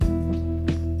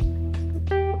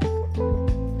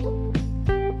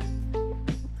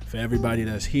everybody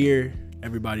that's here,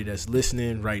 everybody that's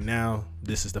listening right now,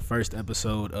 this is the first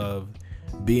episode of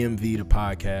BMV, the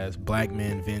podcast, Black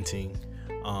Men Venting.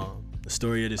 The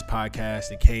story of this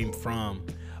podcast, it came from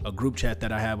a group chat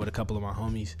that I had with a couple of my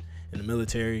homies in the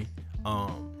military,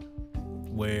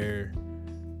 where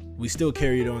we still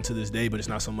carry it on to this day, but it's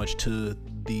not so much to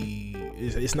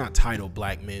it's not titled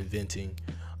Black Men Venting,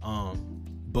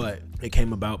 but it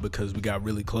came about because we got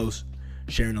really close,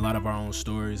 sharing a lot of our own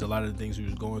stories, a lot of the things we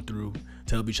was going through,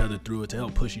 to help each other through it, to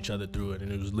help push each other through it.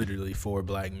 And it was literally 4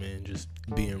 black men just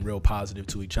being real positive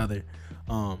to each other.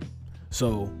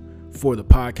 So for the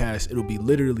podcast, it'll be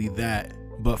literally that,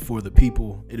 but for the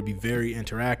people, it'll be very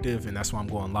interactive, and that's why I'm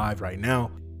going live right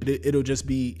now. It'll just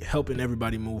be helping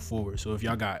everybody move forward. So if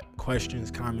y'all got questions,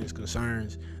 comments,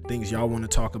 concerns, things y'all want to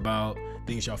talk about,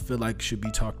 things y'all feel like should be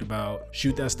talked about,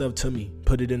 shoot that stuff to me.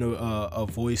 Put it in a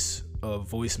voice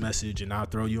message, and I'll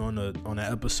throw you on an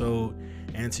episode,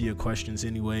 answer your questions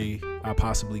any way I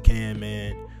possibly can,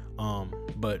 man.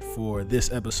 But for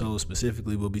this episode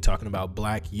specifically, we'll be talking about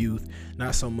black youth,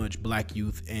 not so much black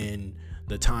youth in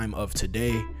the time of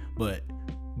today, but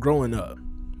growing up.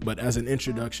 But as an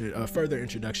introduction, a further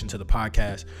introduction to the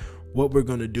podcast, what we're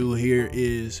going to do here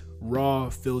is raw,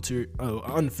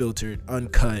 unfiltered,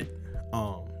 uncut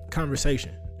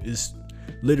conversation. It's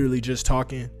literally just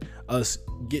talking, us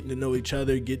getting to know each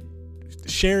other,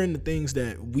 sharing the things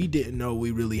that we didn't know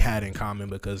we really had in common,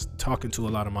 because talking to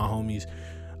a lot of my homies,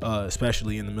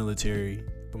 especially in the military,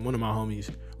 one of my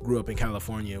homies grew up in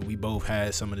California. We both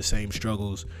had some of the same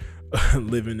struggles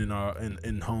living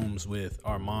in homes with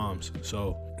our moms.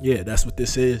 So yeah, that's what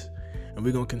this is, and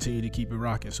we're gonna continue to keep it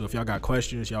rocking. So if y'all got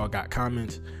questions, y'all got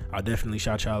comments, I'll definitely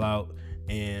shout y'all out,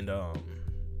 and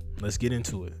let's get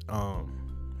into it.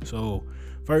 So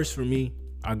first, for me,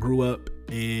 I grew up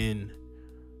in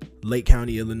Lake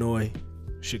County, Illinois,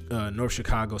 North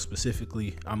Chicago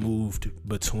specifically. I moved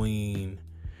between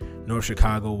North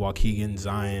Chicago, Waukegan,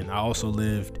 Zion. I also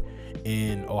lived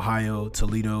in Ohio,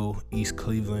 Toledo, East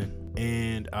Cleveland,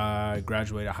 and I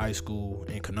graduated high school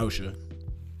in Kenosha.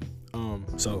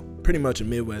 So pretty much a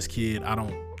Midwest kid. I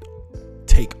don't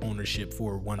take ownership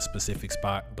for one specific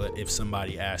spot, but if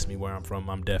somebody asks me where I'm from,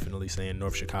 I'm definitely saying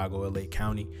North Chicago or Lake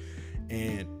County.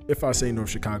 And if I say North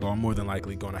Chicago, I'm more than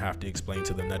likely going to have to explain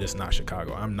to them that it's not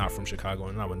Chicago. I'm not from Chicago,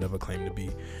 and I would never claim to be.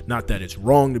 Not that it's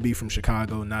wrong to be from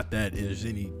Chicago, not that there's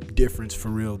any difference, for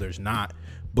real, there's not.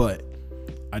 But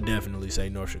I definitely say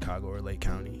North Chicago or Lake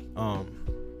County.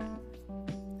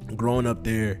 Growing up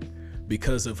there,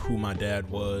 because of who my dad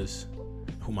was,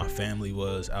 who my family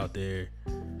was out there,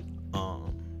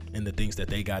 and the things that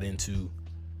they got into,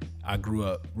 I grew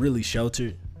up really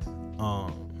sheltered.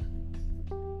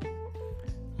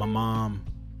 My mom,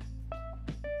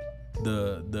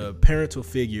 the parental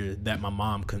figure that my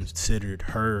mom considered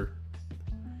her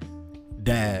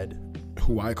dad,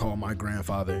 who I call my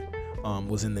grandfather,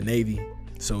 was in the Navy.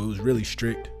 So it was really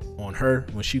strict on her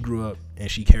when she grew up,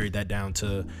 and she carried that down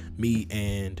to me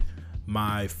and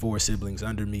my 4 siblings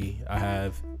under me. I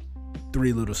have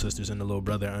 3 little sisters and a little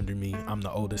brother under me. I'm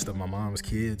the oldest of my mom's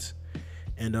kids.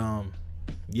 And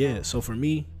yeah, so for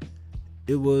me,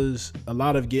 it was a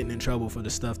lot of getting in trouble for the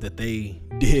stuff that they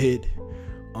did.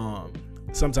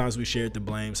 Sometimes we shared the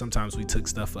blame. Sometimes we took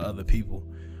stuff for other people.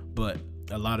 But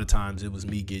a lot of times it was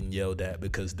me getting yelled at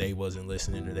because they wasn't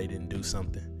listening or they didn't do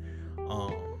something.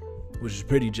 Which is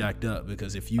pretty jacked up,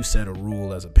 because if you set a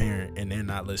rule as a parent and they're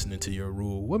not listening to your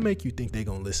rule, what make you think they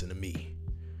gonna listen to me?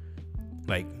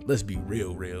 Like, let's be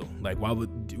real. Like, why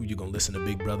would you gonna listen to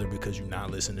Big Brother because you're not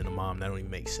listening to Mom? That don't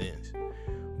even make sense.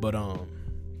 But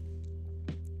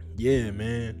yeah,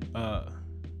 man,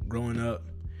 growing up,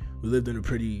 we lived in a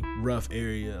pretty rough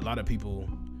area. A lot of people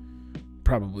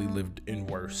probably lived in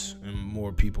worse, and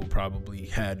more people probably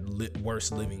had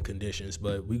worse living conditions,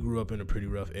 but we grew up in a pretty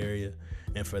rough area,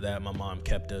 and for that, my mom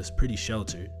kept us pretty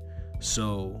sheltered.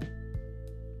 So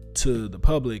to the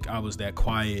public, I was that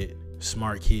quiet,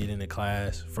 smart kid in the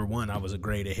class. For one, I was a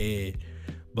grade ahead,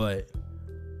 but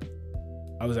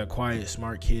I was that quiet,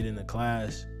 smart kid in the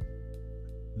class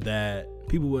that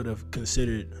people would have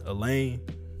considered a lame.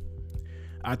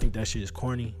 I think that shit is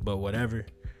corny, but whatever.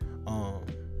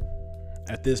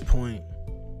 At this point,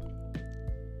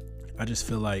 I just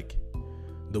feel like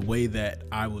the way that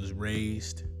I was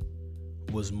raised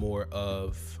was more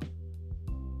of,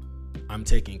 I'm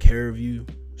taking care of you,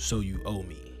 so you owe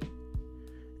me.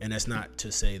 And that's not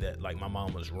to say that like my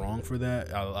mom was wrong for that.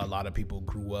 A lot of people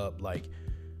grew up like,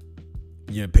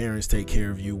 your parents take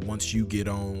care of you. Once you get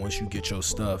your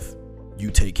stuff,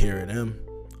 you take care of them.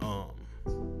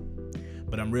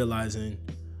 But I'm realizing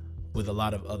with a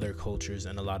lot of other cultures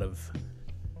and a lot of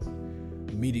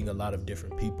meeting a lot of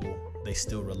different people, they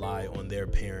still rely on their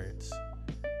parents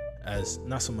as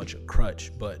not so much a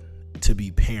crutch, but to be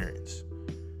parents.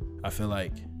 I feel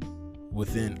like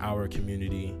within our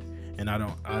community, and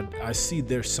I see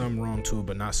there's some wrong to it,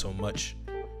 but not so much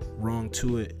wrong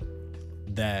to it,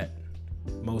 that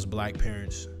most black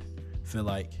parents feel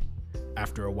like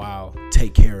after a while,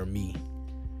 take care of me.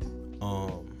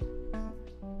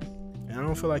 And I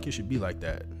don't feel like it should be like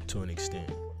that to an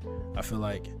extent. I feel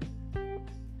like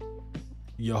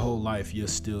your whole life you're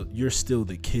still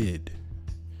the kid.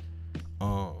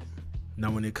 Now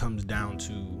when it comes down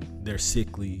to they're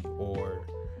sickly or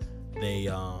they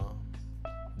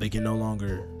can no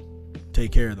longer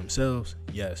take care of themselves,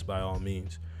 yes, by all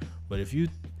means. But if you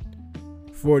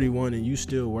 41 and you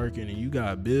still working and you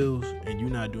got bills and you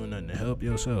not doing nothing to help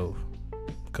yourself,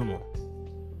 come on,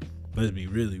 let's be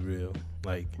really real.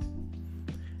 Like,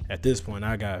 at this point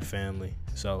I got family,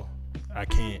 so I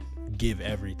can't give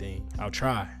everything. I'll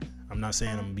try. I'm not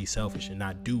saying I'm gonna be selfish and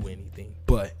not do anything,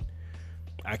 but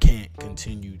I can't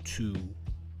continue to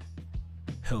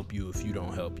help you if you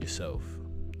don't help yourself.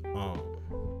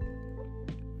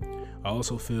 I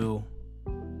also feel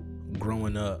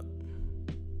growing up,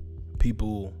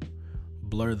 people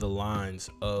blur the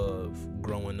lines of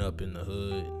growing up in the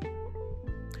hood.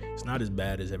 It's not as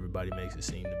bad as everybody makes it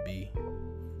seem to be,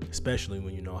 especially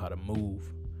when you know how to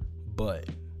move. But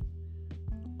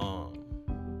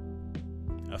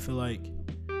I feel like,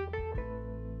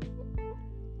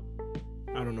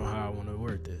 I don't know how I want to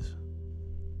word this.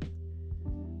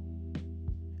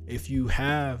 If you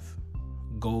have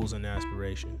goals and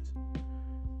aspirations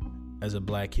as a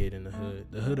black kid in the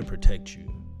hood will protect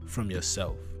you from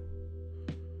yourself.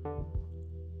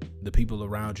 The people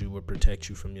around you will protect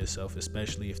you from yourself,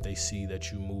 especially if they see that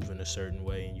you move in a certain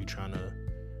way and you're trying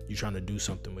to do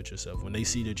something with yourself. When they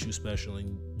see that you're special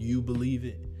and you believe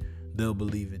it, they'll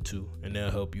believe it too, and they'll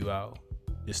help you out.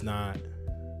 It's not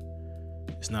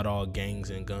all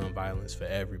gangs and gun violence for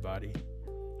everybody.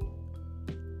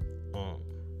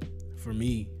 For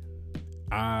me,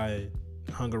 I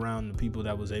hung around the people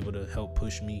that was able to help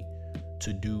push me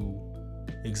to do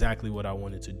exactly what I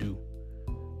wanted to do.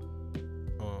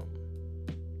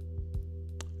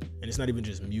 And it's not even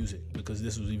just music, because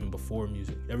this was even before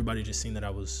music. Everybody just seen that I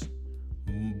was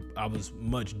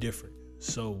much different.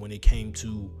 So when it came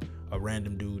to a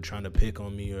random dude trying to pick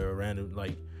on me, or a random,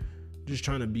 like, just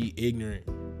trying to be ignorant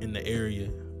in the area,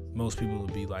 most people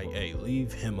would be like, hey,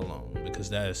 leave him alone,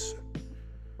 because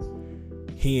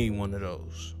he ain't one of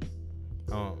those.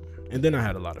 And then I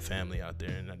had a lot of family out there,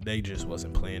 and they just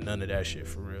wasn't playing none of that shit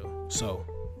for real. So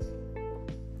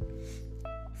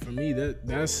for me,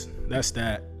 that's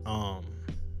that.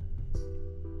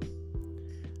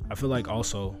 I feel like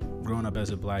also growing up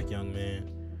as a black young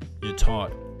man, you're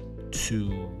taught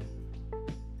to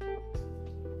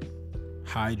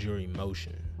hide your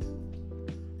emotion.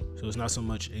 So it's not so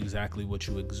much exactly what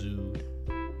you exude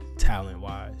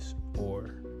talent-wise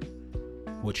or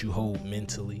what you hold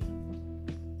mentally.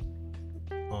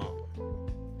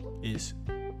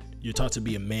 You're taught to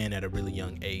be a man at a really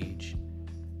young age,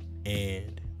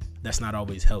 and that's not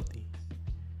always healthy.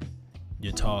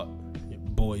 You're taught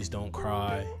boys don't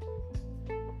cry,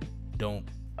 don't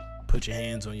put your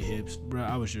hands on your hips. Bro,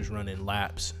 I was just running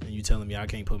laps, and you telling me I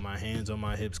can't put my hands on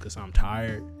my hips because I'm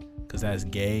tired, because that's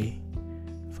gay?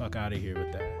 Fuck out of here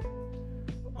with that.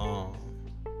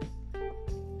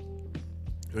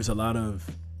 There's a lot of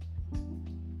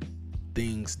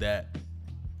things that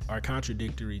are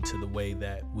contradictory to the way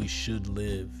that we should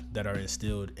live, that are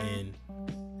instilled in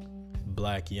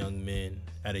black young men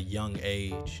at a young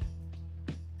age,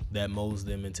 that molds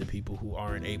them into people who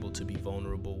aren't able to be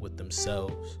vulnerable with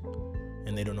themselves,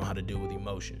 and they don't know how to deal with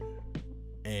emotion.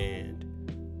 And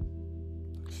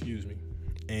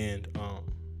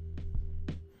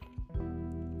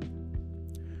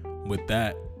with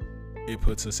that, it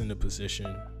puts us in a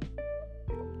position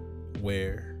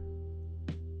where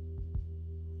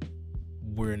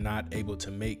we're not able to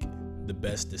make the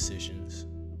best decisions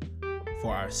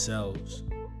for ourselves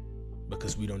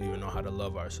because we don't even know how to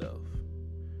love ourselves.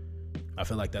 I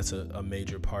feel like that's a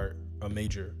major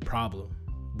problem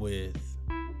with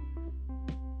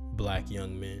black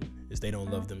young men, is they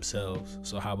don't love themselves.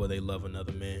 So how will they love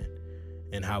another man?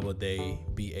 And how will they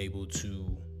be able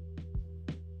to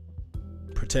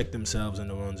protect themselves and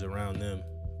the ones around them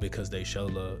because they show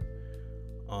love?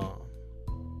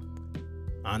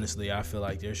 Honestly, I feel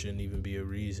like there shouldn't even be a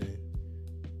reason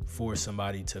for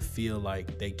somebody to feel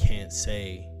like they can't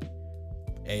say,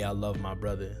 hey, I love my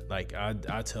brother. Like, I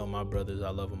tell my brothers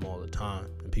I love them all the time.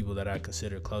 And people that I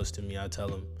consider close to me, I tell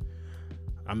them,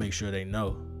 I make sure they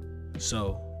know.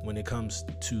 So when it comes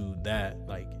to that,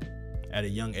 like at a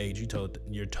young age,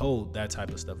 you're told that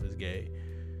type of stuff is gay.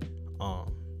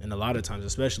 And a lot of times,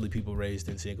 especially people raised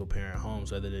in single parent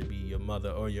homes, whether it be your mother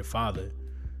or your father,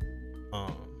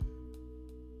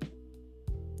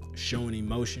 showing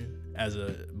emotion as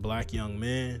a black young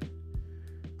man,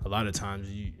 a lot of times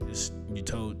you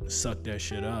told suck that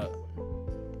shit up.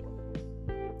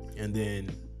 And then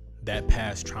that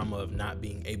past trauma of not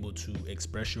being able to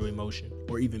express your emotion,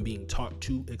 or even being taught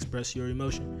to express your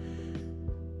emotion,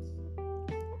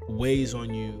 weighs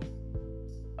on you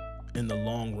in the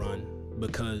long run,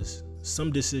 because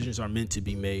some decisions are meant to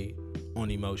be made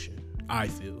on emotion. I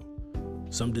feel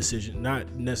some decisions,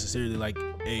 not necessarily like,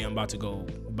 hey, I'm about to go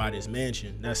buy this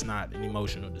mansion. That's not an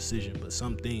emotional decision. But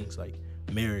some things like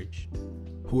marriage,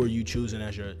 who are you choosing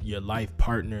as your life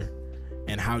partner,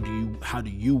 and how do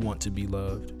you want to be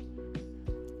loved?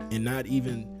 And not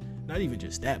even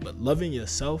just that, but loving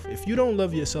yourself. If you don't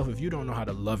love yourself, if you don't know how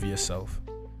to love yourself,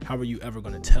 how are you ever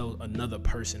going to tell another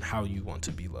person how you want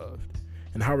to be loved?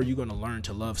 And how are you going to learn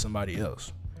to love somebody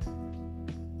else?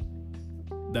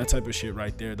 That type of shit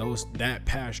right there, that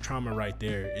past trauma right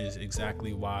there is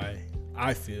exactly why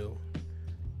I feel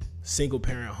single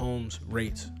parent homes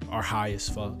rates are high as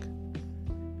fuck.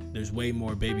 There's way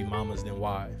more baby mamas than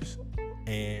wives.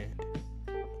 And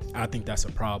I think that's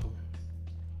a problem.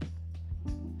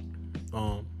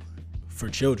 For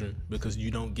children, because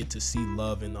you don't get to see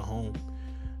love in the home.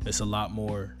 It's a lot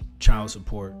more child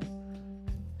support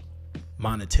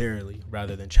monetarily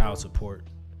rather than child support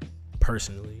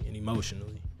personally and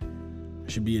emotionally. There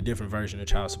should be a different version of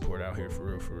child support out here,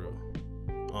 for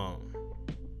real.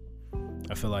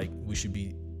 I feel like we should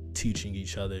be teaching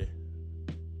each other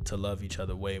to love each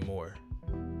other way more,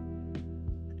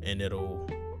 and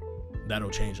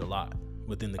that'll change a lot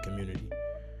within the community.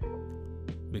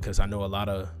 Because I know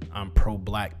I'm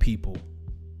pro-black people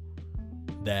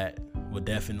that would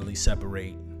definitely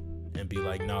separate and be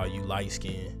like, nah, you light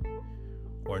skinned,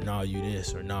 or nah, you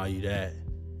this, or nah, you that,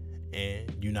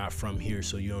 and you not from here,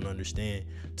 so you don't understand.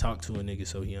 Talk to a nigga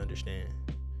so he understand.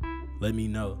 Let me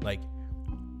know. Like,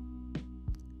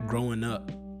 growing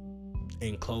up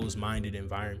in closed-minded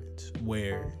environments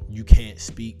where you can't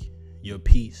speak your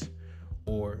piece,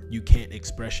 or you can't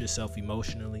express yourself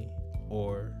emotionally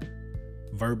or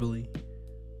verbally,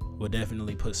 will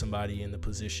definitely put somebody in the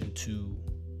position to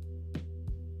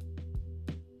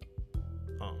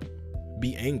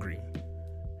be angry.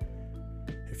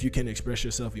 If you can express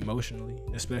yourself emotionally,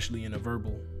 especially in a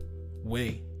verbal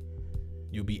way,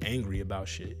 you'll be angry about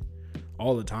shit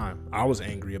all the time. I was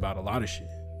angry about a lot of shit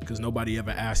because nobody ever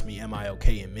asked me, am I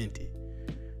okay, and meant it.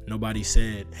 Nobody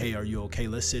said, hey, are you okay?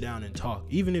 Let's sit down and talk.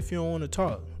 Even if you don't want to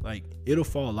talk, like, it'll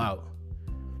fall out.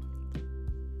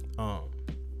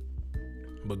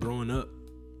 But growing up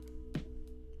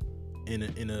in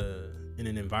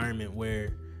an environment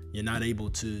where you're not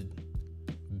able to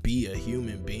be a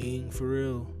human being for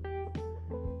real,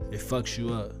 it fucks you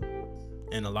up.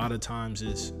 And a lot of times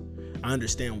I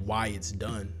understand why it's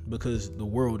done, because the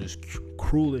world is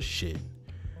cruel as shit,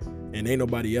 and ain't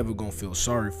nobody ever gonna feel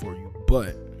sorry for you.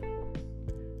 But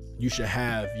you should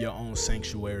have your own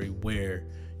sanctuary where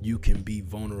you can be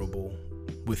vulnerable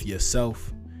with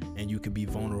yourself, and you can be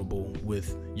vulnerable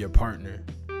with your partner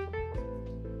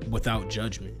without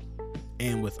judgment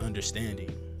and with understanding.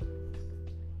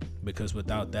 Because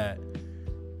without that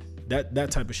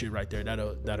type of shit right there,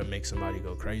 that'll make somebody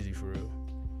go crazy for real.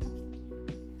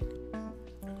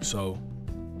 So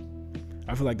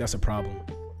I feel like that's a problem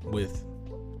with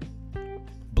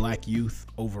black youth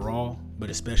overall, but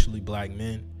especially black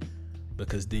men,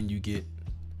 because then you get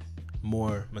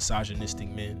more misogynistic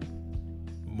men,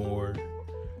 more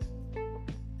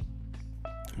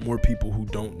people who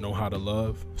don't know how to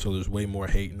love. So there's way more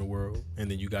hate in the world, and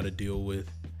then you got to deal with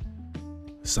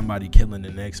somebody killing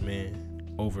the next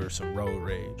man over some road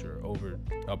rage, or over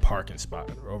a parking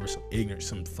spot, or over some ignorance,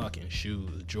 some fucking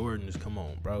shoes, Jordans. Come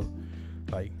on, bro.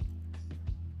 Like,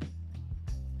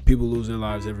 people lose their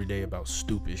lives every day about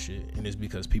stupid shit, and it's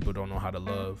because people don't know how to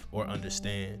love or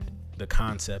understand the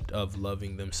concept of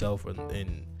loving themselves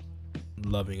and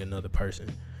loving another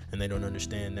person, and they don't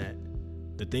understand that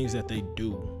the things that they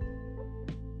do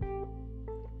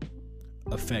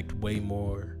affect way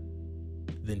more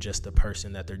than just the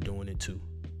person that they're doing it to.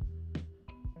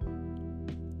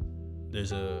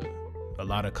 There's a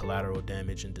lot of collateral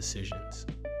damage in decisions,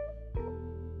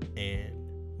 and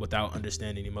without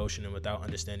understanding emotion and without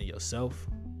understanding yourself,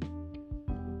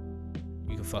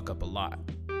 you can fuck up a lot,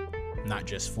 not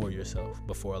just for yourself,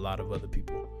 but for a lot of other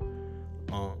people.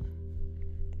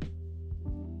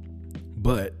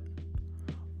 But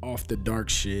off the dark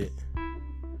shit,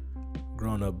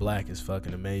 growing up black is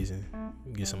fucking amazing.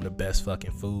 You get some of the best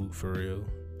fucking food for real.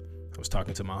 I was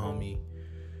talking to my homie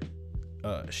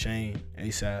Shane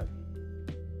ASAP.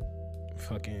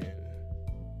 Fucking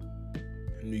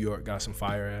New York got some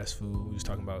fire ass food. We was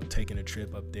talking about taking a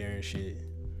trip up there and shit.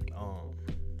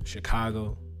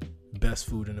 Chicago, best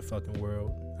food in the fucking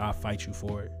world. I'll fight you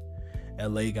for it.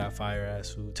 LA got fire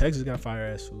ass food. Texas got fire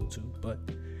ass food too. But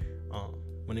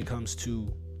when it comes to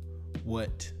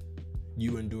what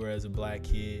you endure as a black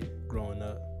kid growing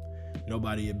up,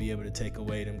 nobody would be able to take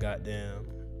away them goddamn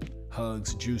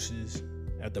hugs, juices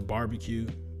at the barbecue.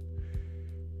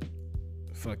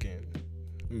 Fucking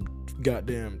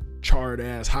goddamn charred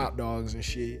ass hot dogs and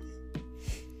shit.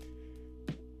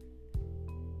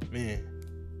 Man,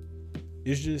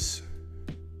 there's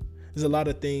a lot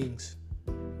of things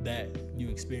that you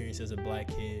experience as a black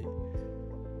kid.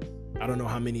 I don't know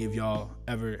how many of y'all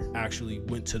ever actually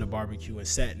went to the barbecue and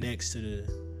sat next to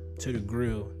the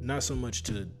grill, not so much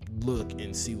to look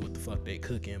and see what the fuck they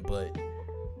cooking, but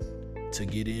to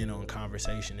get in on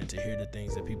conversation and to hear the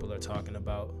things that people are talking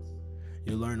about.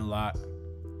 You'll learn a lot.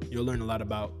 You'll learn a lot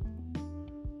about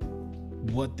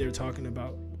what they're talking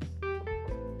about.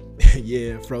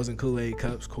 Yeah, frozen Kool-Aid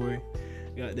cups, Corey.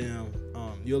 Goddamn.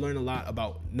 You'll learn a lot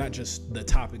about not just the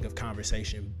topic of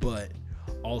conversation, but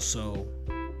also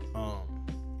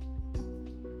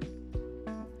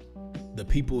the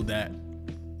people that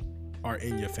are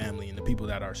in your family and the people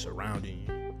that are surrounding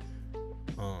you.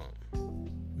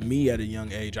 Me at a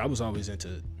young age, I was always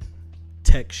into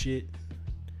tech shit.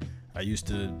 I used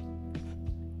to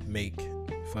make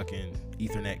fucking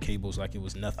Ethernet cables like it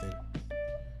was nothing.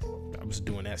 I was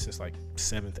doing that since like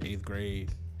 7th, 8th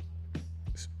grade.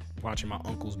 Watching my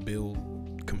uncles build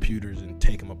computers and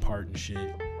take them apart and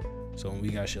shit. So when we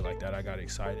got shit like that, I got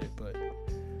excited. But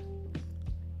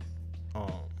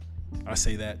I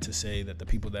say that to say that the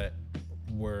people that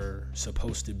were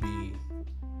supposed to be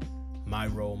my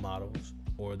role models,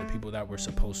 or the people that were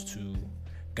supposed to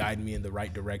guide me in the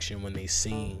right direction when they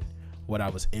seen what I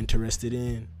was interested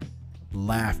in,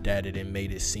 laughed at it and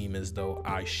made it seem as though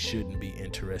I shouldn't be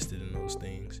interested in those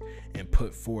things, and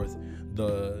put forth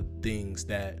the things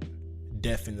that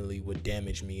definitely would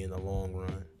damage me in the long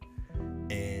run.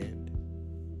 And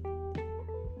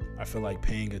I feel like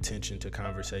paying attention to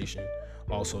conversation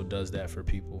also does that for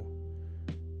people,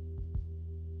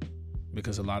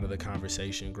 because a lot of the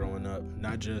conversation growing up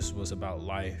not just was about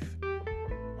life,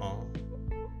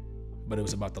 but it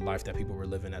was about the life that people were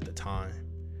living at the time.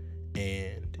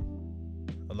 And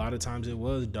a lot of times it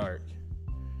was dark.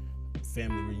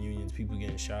 Family reunions, people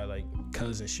getting shot, like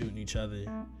cousins shooting each other,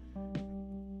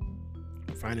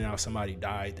 finding out somebody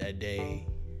died that day,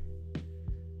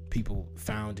 people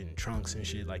found in trunks and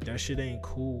shit. Like, that shit ain't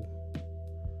cool.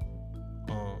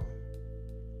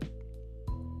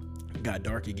 Got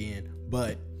dark again,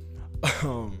 but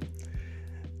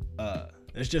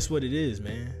that's just what it is,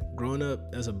 man. Growing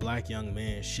up as a black young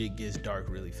man, shit gets dark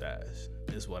really fast.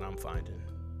 That's what I'm finding.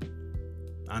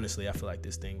 Honestly, I feel like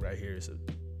this thing right here is a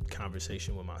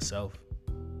conversation with myself,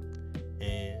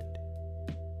 and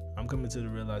I'm coming to the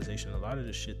realization a lot of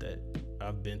the shit that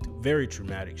I've been through, very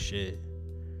traumatic shit,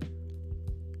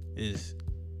 it's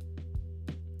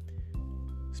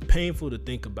painful to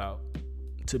think about,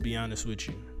 to be honest with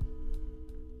you.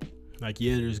 Like,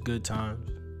 yeah, there's good times,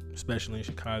 especially in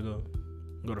Chicago.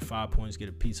 Go to 5 Points, get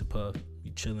a pizza puff, be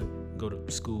chilling, go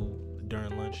to school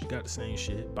during lunch, got the same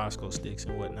shit, Bosco sticks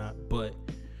and whatnot, but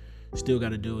still got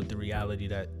to deal with the reality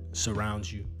that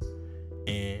surrounds you,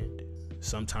 and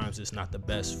sometimes it's not the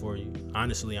best for you.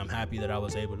 Honestly, I'm happy that I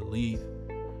was able to leave.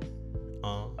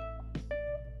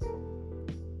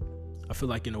 I feel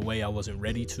like in a way I wasn't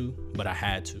ready to, but I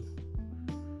had to.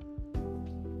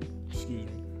 Excuse me.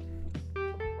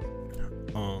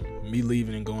 Me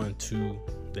leaving and going to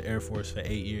the Air Force for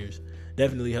 8 years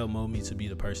definitely helped mold me to be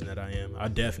the person that I am. I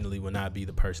definitely would not be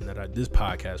the person that this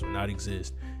podcast would not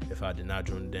exist if I did not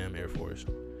join the damn Air Force.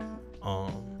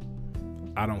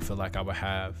 I don't feel like I would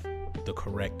have the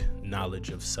correct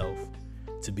knowledge of self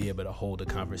to be able to hold a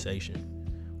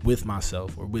conversation with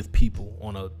myself or with people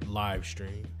on a live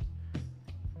stream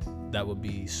that would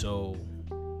be so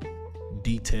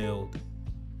detailed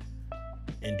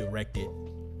and directed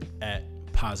at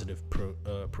positive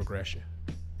progression.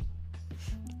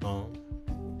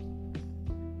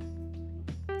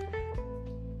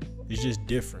 It's just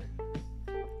different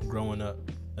growing up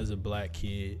as a black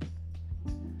kid.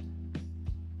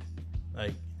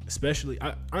 Like, especially,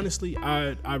 I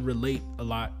relate a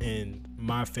lot, and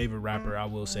my favorite rapper, I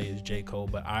will say, is J. Cole,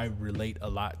 but I relate a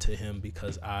lot to him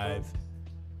because I've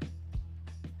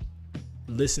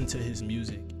listened to his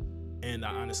music, and I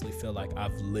honestly feel like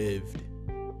I've lived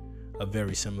a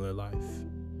very similar life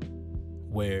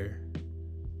where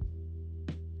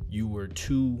you were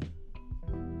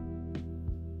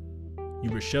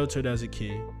sheltered as a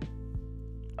kid.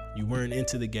 You weren't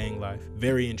into the gang life,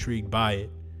 very intrigued by it,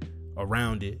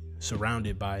 around it,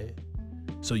 surrounded by it.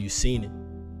 So you seen it.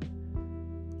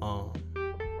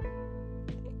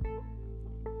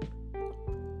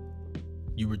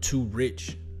 You were too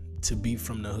rich to be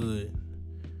from the hood,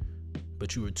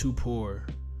 but you were too poor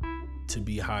to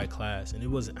be high class. And it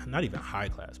wasn't not even high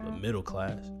class, but middle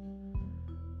class.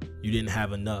 You didn't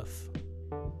have enough,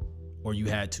 or you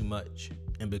had too much.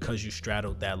 And because you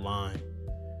straddled that line,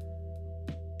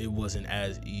 it wasn't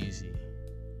as easy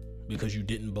because you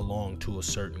didn't belong to a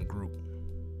certain group.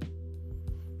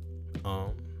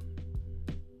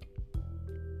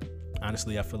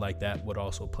 Honestly, I feel like that would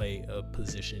also play a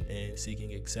position in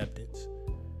seeking acceptance,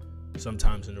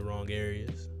 sometimes in the wrong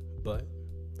areas. But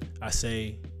I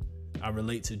say I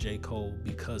relate to J. Cole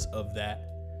because of that,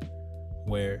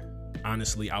 where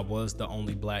honestly, I was the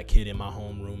only black kid in my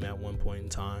homeroom at one point in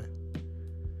time.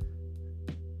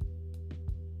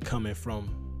 Coming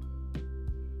from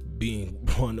being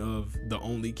one of the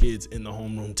only kids in the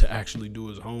homeroom to actually do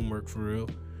his homework for real.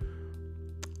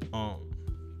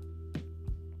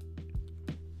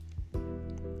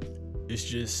 It's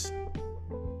just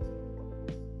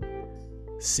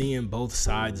seeing both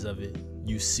sides of it.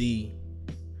 You see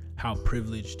how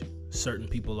privileged certain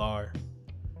people are,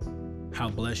 how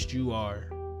blessed you are,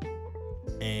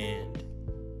 and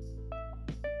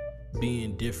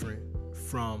being different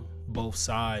from both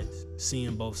sides,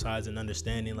 seeing both sides and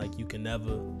understanding like you can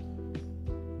never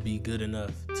be good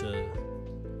enough to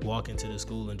walk into the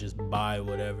school and just buy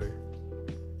whatever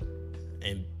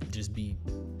and just be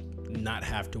not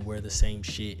have to wear the same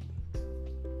shit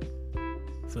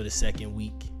for the second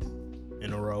week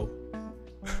in a row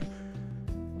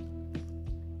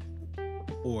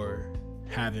or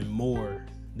having more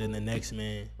than the next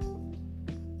man.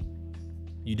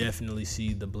 You definitely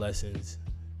see the blessings,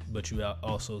 but you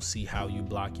also see how you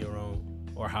block your own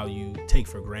or how you take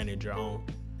for granted your own.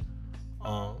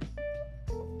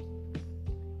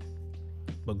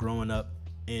 But growing up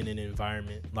in an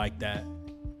environment like that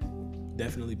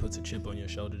definitely puts a chip on your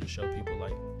shoulder to show people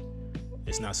like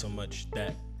it's not so much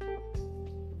that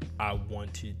I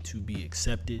wanted to be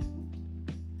accepted,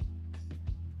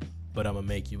 but I'm gonna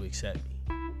make you accept me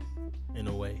in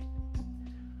a way.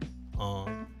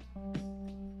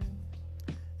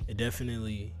 It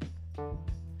definitely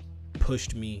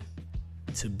pushed me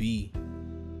to be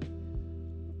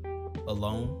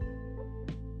alone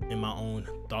in my own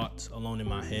thoughts, alone in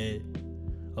my head,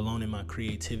 alone in my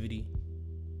creativity.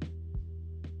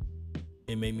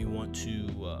 It made me want to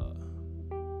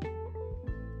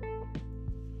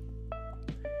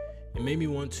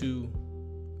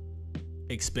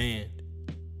expand.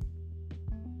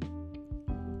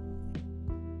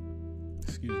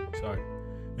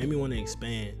 Made me want to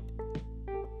expand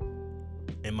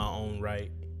in my own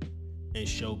right and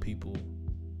show people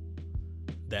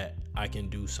that I can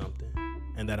do something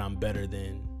and that I'm better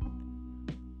than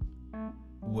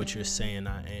what you're saying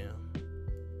I am.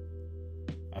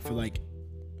 I feel like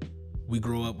we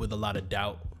grow up with a lot of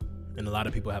doubt, and a lot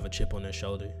of people have a chip on their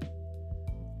shoulder.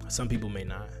 Some people may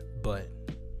not, but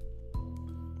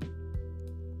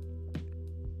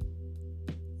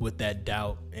with that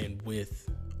doubt and with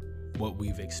what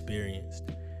we've experienced,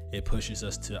 it pushes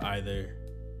us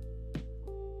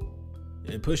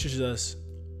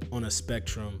on a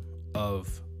spectrum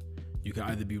of you can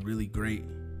either be really great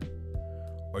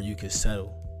or you can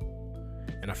settle.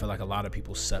 And I feel like a lot of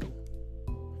people settle.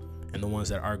 And the ones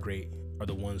that are great are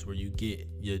the ones where you get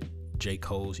your J.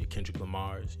 Cole's, your Kendrick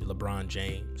Lamar's, your LeBron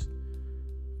James,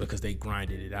 because they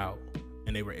grinded it out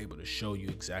and they were able to show you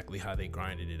exactly how they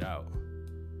grinded it out.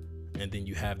 And then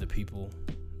you have the people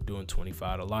doing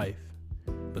 25 to life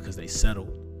because they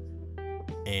settled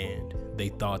and they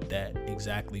thought that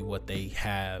exactly what they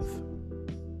have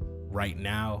right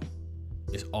now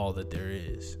is all that there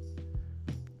is.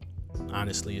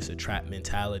 Honestly, it's a trap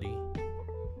mentality.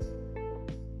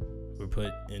 We're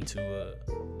put into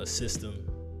a system,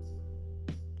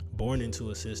 born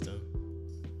into a system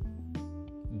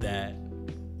that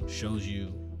shows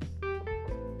you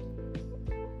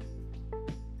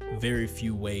very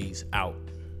few ways out.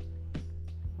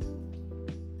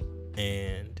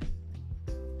 And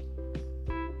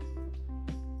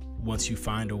once you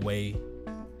find a way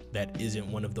that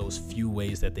isn't one of those few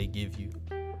ways that they give you,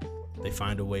 they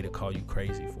find a way to call you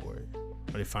crazy for it,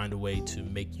 or they find a way to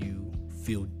make you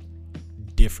feel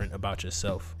different about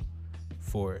yourself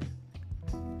for it.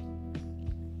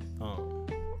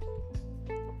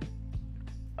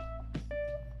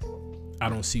 I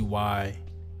don't see why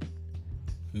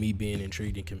me being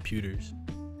intrigued in computers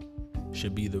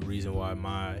should be the reason why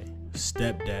my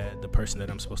stepdad, the person that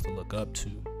I'm supposed to look up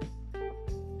to,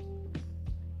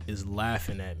 is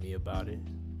laughing at me about it.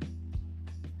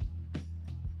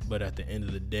 But at the end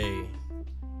of the day,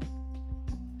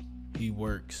 he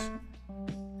works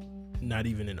not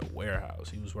even in a warehouse.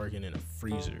 He was working in a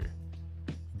freezer,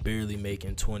 barely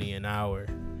making $20 an hour,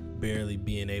 barely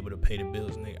being able to pay the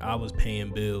bills. Nigga, I was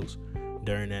paying bills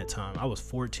during that time. I was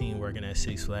 14 working at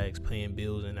Six Flags, paying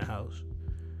bills in the house.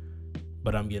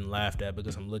 But I'm getting laughed at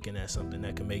because I'm looking at something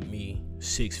that can make me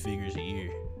 6 figures a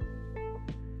year.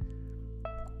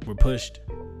 We're pushed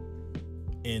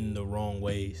in the wrong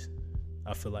ways.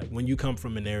 I feel like when you come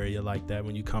from an area like that,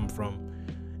 when you come from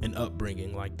an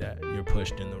upbringing like that, you're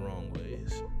pushed in the wrong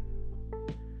ways.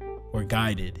 Or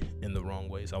guided in the wrong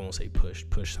ways. I won't say pushed.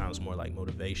 Push sounds more like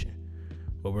motivation.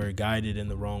 But we're guided in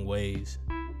the wrong ways.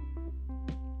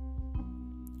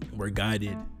 We're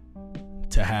guided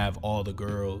to have all the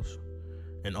girls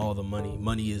and all the money.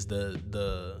 Money is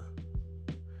the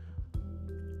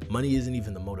money isn't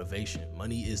even the motivation.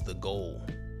 Money is the goal.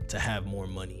 To have more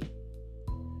money.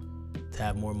 To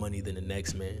have more money than the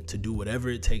next man. To do whatever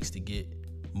it takes to get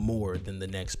more than the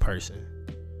next person.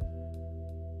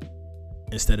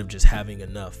 Instead of just having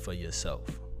enough for yourself.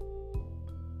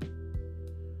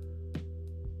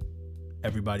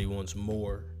 Everybody wants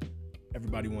more.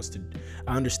 Everybody wants to.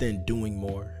 I understand doing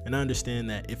more. And I understand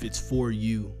that if it's for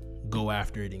you, go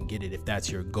after it and get it if that's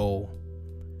your goal.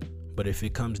 But if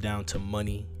it comes down to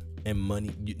money and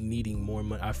money, needing more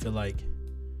money, I feel like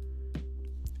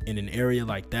in an area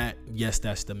like that, yes,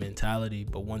 that's the mentality.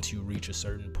 But once you reach a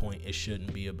certain point, it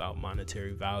shouldn't be about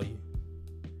monetary value.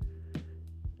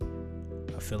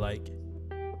 I feel like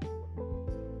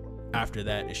after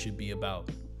that, it should be about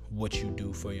what you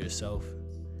do for yourself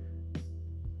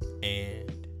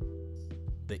and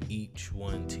the each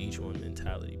one teach one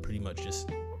mentality. Pretty much just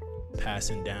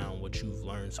passing down what you've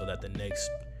learned so that the next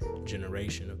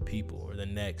generation of people or the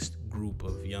next group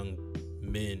of young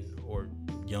men or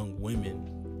young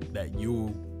women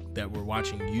that we're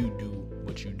watching you do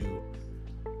what you do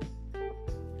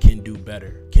can do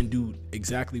better, can do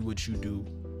exactly what you do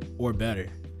or better,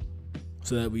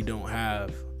 so that we don't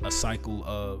have a cycle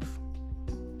of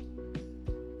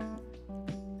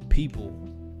people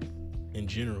in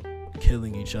general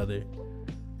killing each other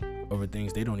over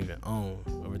things they don't even own,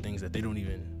 over things that they don't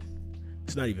even,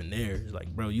 it's not even theirs.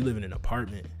 Like, bro, you live in an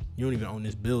apartment, you don't even own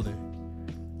this building,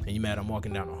 and you mad I'm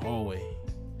walking down the hallway.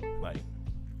 Like,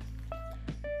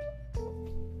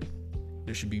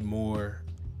 there should be more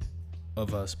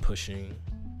of us pushing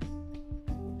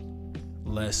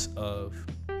less of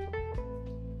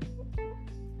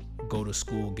go to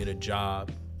school, get a job,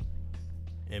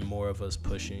 and more of us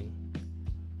pushing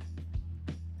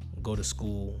go to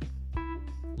school,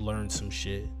 learn some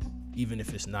shit, even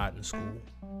if it's not in school,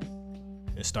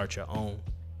 and start your own.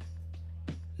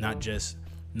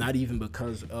 Not even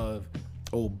because of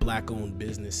black-owned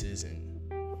businesses, and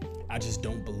I just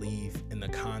don't believe in the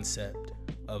concept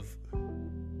of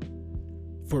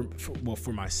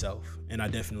for myself, and I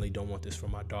definitely don't want this for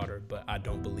my daughter, but I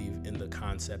don't believe in the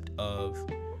concept of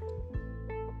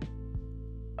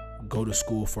go to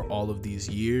school for all of these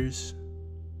years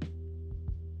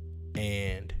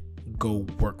and go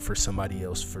work for somebody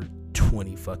else for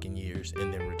 20 fucking years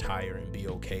and then retire and be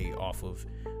okay off of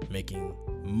making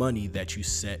money that you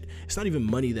set. It's not even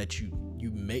money that you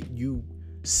make. You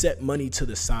set money to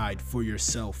the side for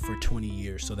yourself for 20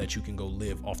 years so that you can go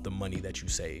live off the money that you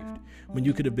saved, when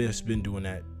you could have just been doing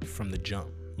that from the jump,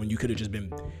 when you could have just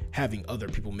been having other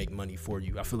people make money for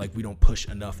you. I feel like we don't push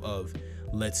enough of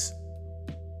let's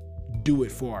do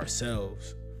it for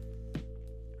ourselves,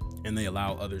 and they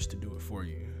allow others to do it for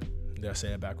you. Did I say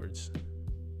that backwards?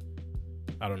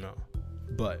 I don't know,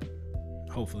 but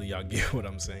hopefully y'all get what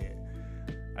I'm saying.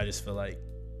 I just feel like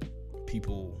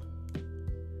people,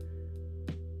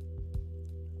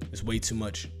 it's way too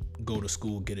much go to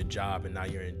school, get a job, and now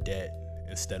you're in debt,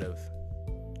 instead of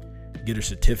get a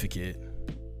certificate,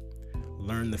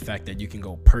 learn the fact that you can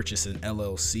go purchase an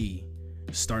LLC,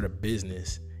 start a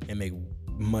business, and make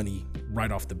money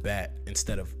right off the bat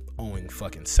instead of owing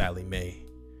fucking Sally Mae.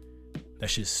 That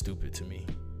shit's stupid to me.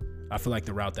 I feel like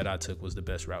the route that I took was the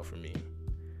best route for me.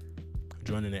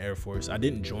 Joining the Air Force, I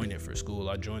didn't join it for school.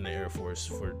 I joined the Air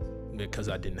Force because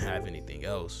I didn't have anything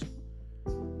else.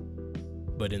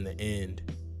 But in the end,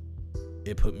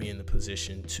 it put me in the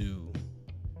position to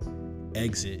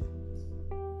exit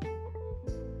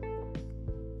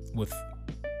with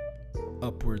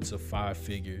upwards of 5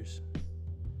 figures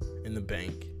in the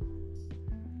bank,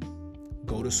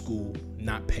 go to school,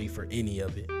 not pay for any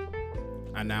of it.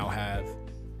 I now have,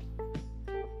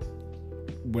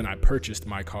 when I purchased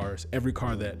my cars, every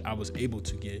car that I was able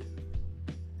to get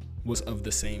was of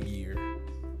the same year.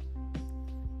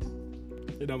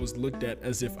 And I was looked at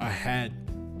as if I had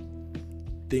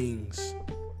things.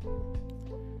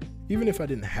 Even if I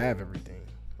didn't have everything,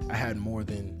 I had more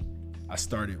than I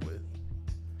started with.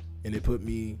 And it put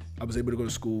me, I was able to go to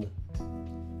school.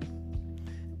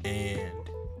 And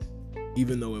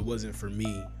even though it wasn't for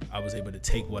me, I was able to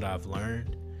take what I've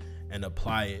learned and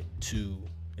apply it to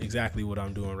exactly what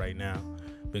I'm doing right now.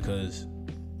 Because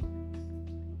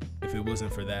if it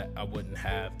wasn't for that, I wouldn't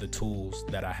have the tools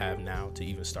that I have now to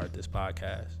even start this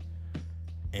podcast.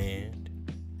 And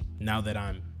now that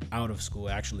I'm out of school,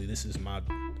 actually,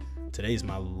 today's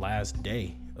my last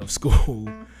day of school.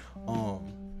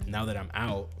 Now that I'm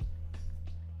out,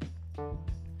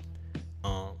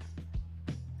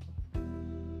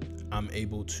 I'm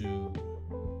able to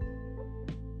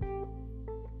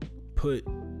put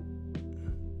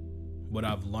what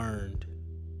I've learned,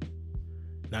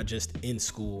 not just in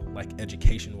school, like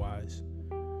education wise,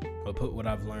 but put what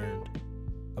I've learned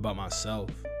about myself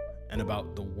and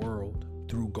about the world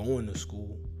through going to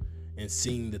school and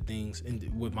seeing the things, and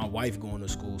with my wife going to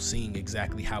school, seeing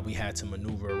exactly how we had to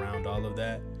maneuver around all of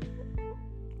that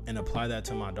and apply that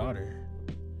to my daughter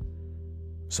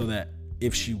so that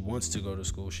if she wants to go to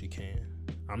school, she can.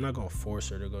 I'm not going to force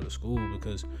her to go to school,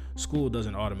 because school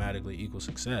doesn't automatically equal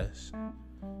success.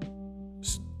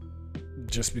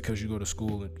 Just because you go to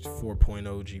school at 4.0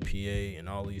 GPA and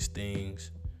all these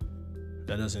things,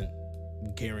 that doesn't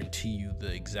guarantee you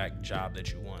the exact job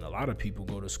that you want. A lot of people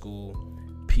go to school,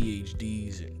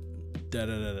 PhDs and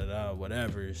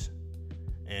whatevers.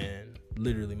 And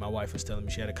literally, my wife was telling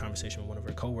me, she had a conversation with one of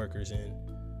her coworkers, and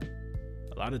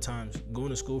a lot of times going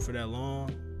to school for that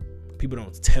long, people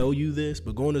don't tell you this,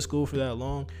 but going to school for that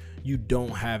long, you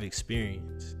don't have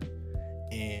experience.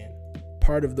 And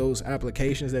part of those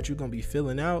applications that you're going to be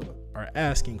filling out are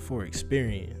asking for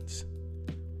experience.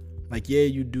 Like, yeah,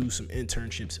 you do some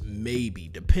internships, maybe,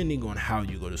 depending on how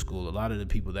you go to school. A lot of the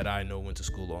people that I know went to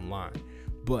school online,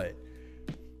 but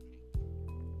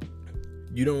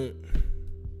you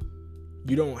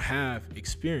don't have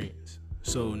experience.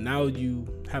 So now you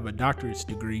have a doctorate's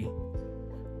degree,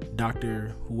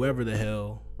 doctor, whoever the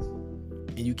hell,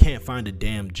 and you can't find a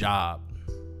damn job.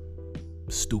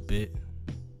 Stupid.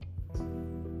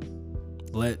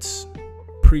 Let's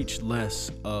preach less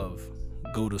of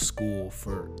go to school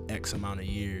for X amount of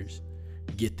years,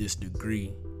 get this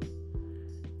degree,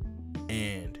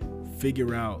 and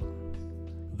figure out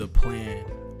the plan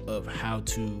of how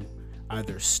to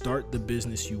either start the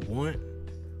business you want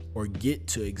or get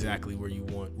to exactly where you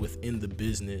want within the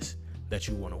business that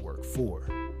you want to work for.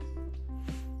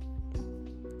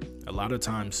 A lot of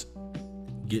times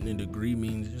getting a degree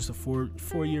means just a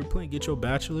four-year plan. Get your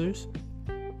bachelor's.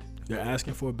 They're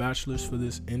asking for a bachelor's for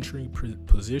this entry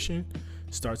position.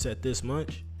 Starts at this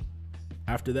much.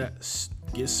 After that,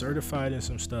 get certified in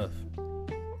some stuff.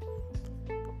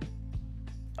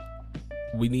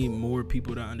 We need more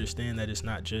people to understand that it's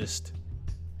not just,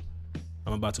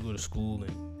 I'm about to go to school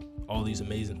and all these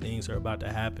amazing things are about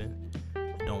to happen.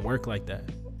 It don't work like that.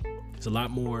 There's a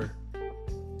lot more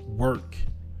work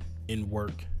in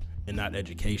work and not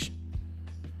education.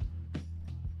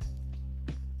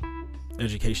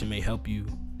 Education may help you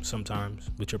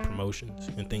sometimes with your promotions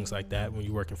and things like that when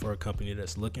you're working for a company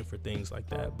that's looking for things like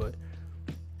that, but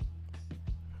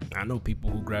I know people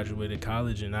who graduated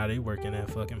college and now they working at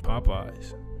fucking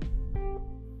Popeyes.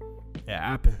 It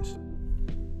happens.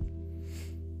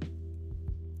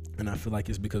 And I feel like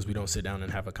it's because we don't sit down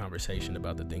and have a conversation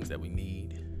about the things that we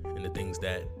need and the things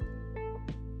that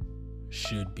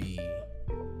should be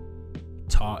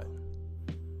taught.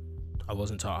 I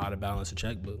wasn't taught how to balance a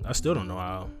checkbook. I still don't know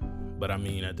how. But I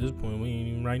mean, at this point, we ain't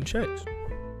even writing checks.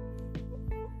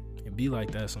 It be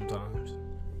like that sometimes.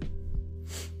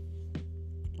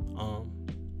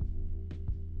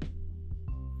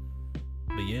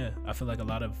 But yeah, I feel like a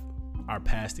lot of our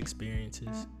past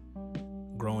experiences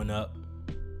growing up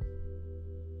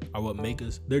are what make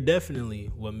us, they're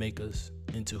definitely what make us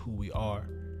into who we are.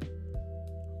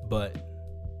 But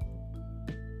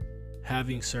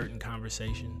having certain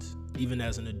conversations, even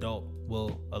as an adult,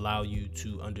 will allow you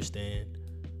to understand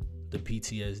the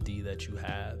PTSD that you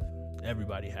have.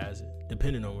 Everybody has it,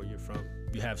 depending on where you're from.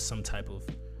 You have some type of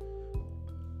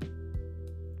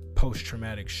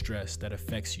post-traumatic stress that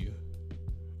affects you.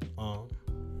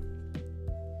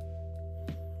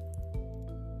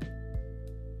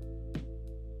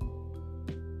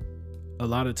 A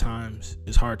lot of times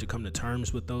it's hard to come to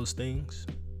terms with those things.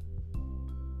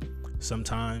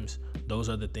 sometimes those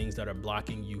are the things that are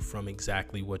blocking you from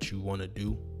exactly what you want to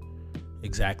do,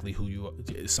 exactly who you are.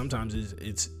 Sometimes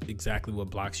it's exactly what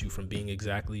blocks you from being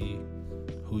exactly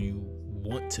who you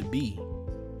want to be.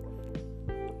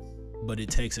 But it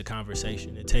takes a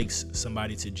conversation. It takes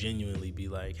somebody to genuinely be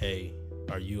like, hey,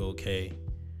 are you okay?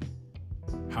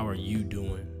 How are you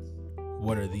doing?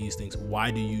 What are these things? Why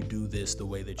do you do this the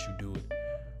way that you do it?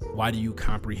 Why do you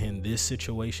comprehend this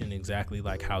situation exactly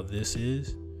like how this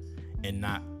is and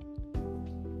not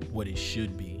what it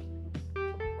should be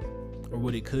or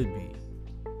what it could be?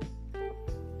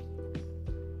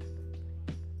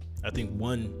 I think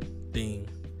one thing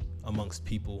amongst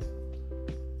people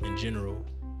in general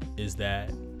is that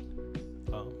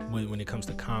when it comes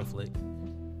to conflict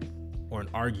or an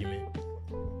argument,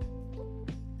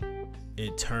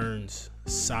 it turns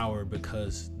sour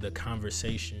because the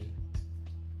conversation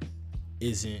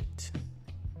isn't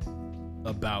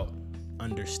about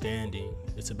understanding.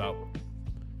 It's about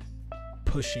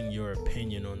pushing your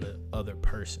opinion on the other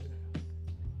person.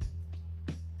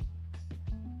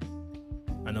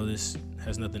 I know this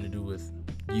has nothing to do with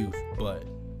youth, but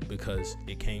because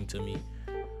it came to me,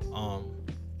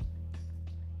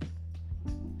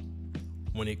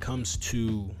 when it comes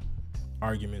to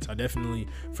arguments,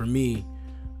 for me,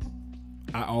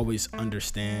 I always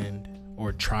understand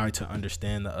or try to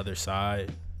understand the other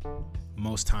side.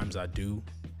 Most times I do,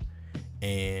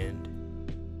 and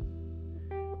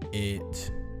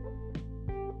it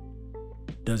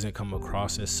doesn't come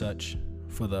across as such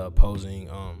for the opposing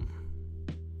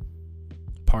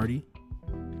party.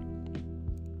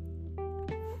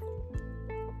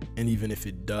 And even if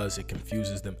it does, it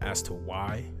confuses them as to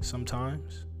why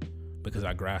sometimes, because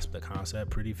I grasp the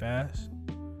concept pretty fast.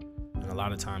 And a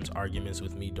lot of times arguments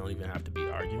with me don't even have to be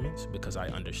arguments because I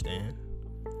understand.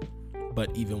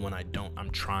 But even when I don't,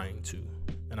 I'm trying to,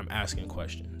 and I'm asking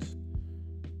questions.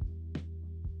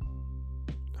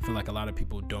 I feel like a lot of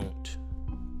people don't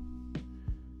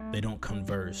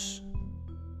converse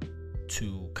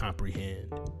to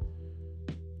comprehend.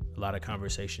 A lot of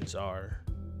conversations are,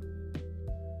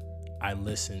 I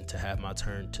listen to have my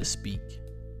turn to speak,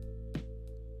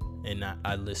 and not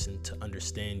I listen to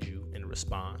understand you and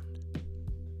respond.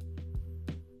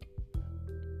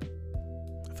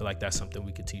 I feel like that's something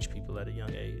we could teach people at a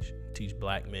young age, teach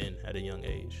black men at a young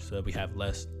age, so that we have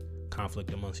less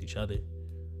conflict amongst each other.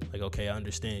 Like, okay, I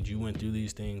understand you went through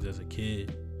these things as a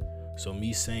kid, so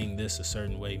me saying this a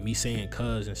certain way, me saying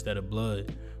cuz instead of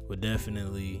blood, would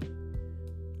definitely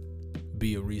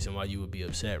be a reason why you would be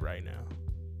upset right now,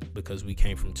 because we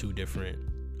came from two different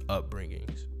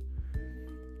upbringings.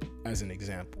 As an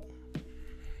example,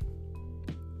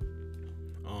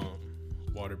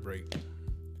 water break.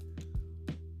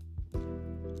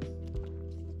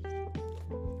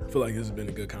 I feel like this has been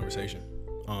a good conversation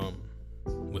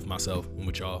with myself and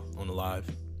with y'all on the live.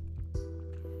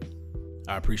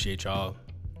 I appreciate y'all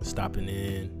stopping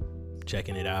in,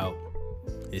 checking it out.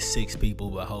 It's 6 people,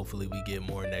 but hopefully we get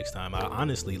more next time. I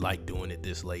honestly like doing it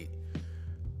this late,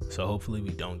 so hopefully we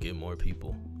don't get more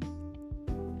people.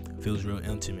 It feels real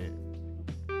intimate.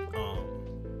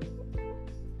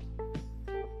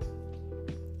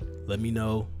 Let me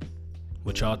know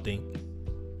what y'all think.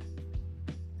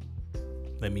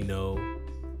 Let me know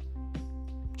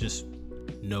just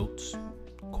notes,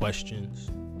 questions,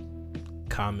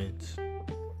 comments,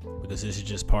 because this is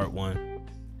just part 1.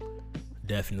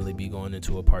 Definitely be going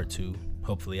into a part 2.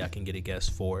 Hopefully I can get a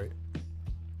guest for it,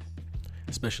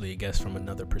 especially a guest from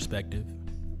another perspective.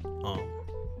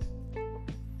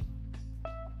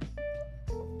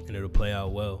 And it'll play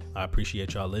out well. I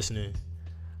appreciate y'all listening.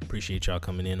 Appreciate y'all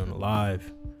coming in on the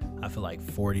live. I feel like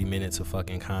 40 minutes of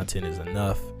fucking content is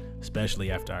enough,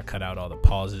 especially after I cut out all the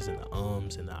pauses and the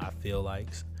ums and the I feel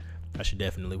likes. I should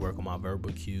definitely work on my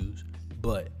verbal cues,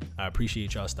 but I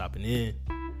appreciate y'all stopping in.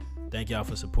 Thank y'all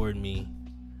for supporting me.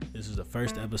 This is the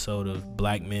first episode of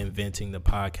Black Men Venting, the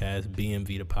podcast,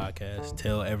 BMV the podcast.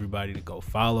 Tell everybody to go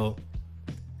follow,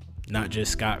 not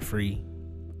just Scott Free,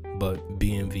 but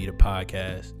BMV the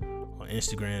podcast on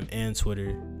Instagram and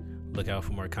Twitter. Look out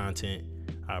for more content.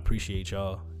 I appreciate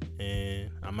y'all, and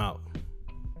I'm out.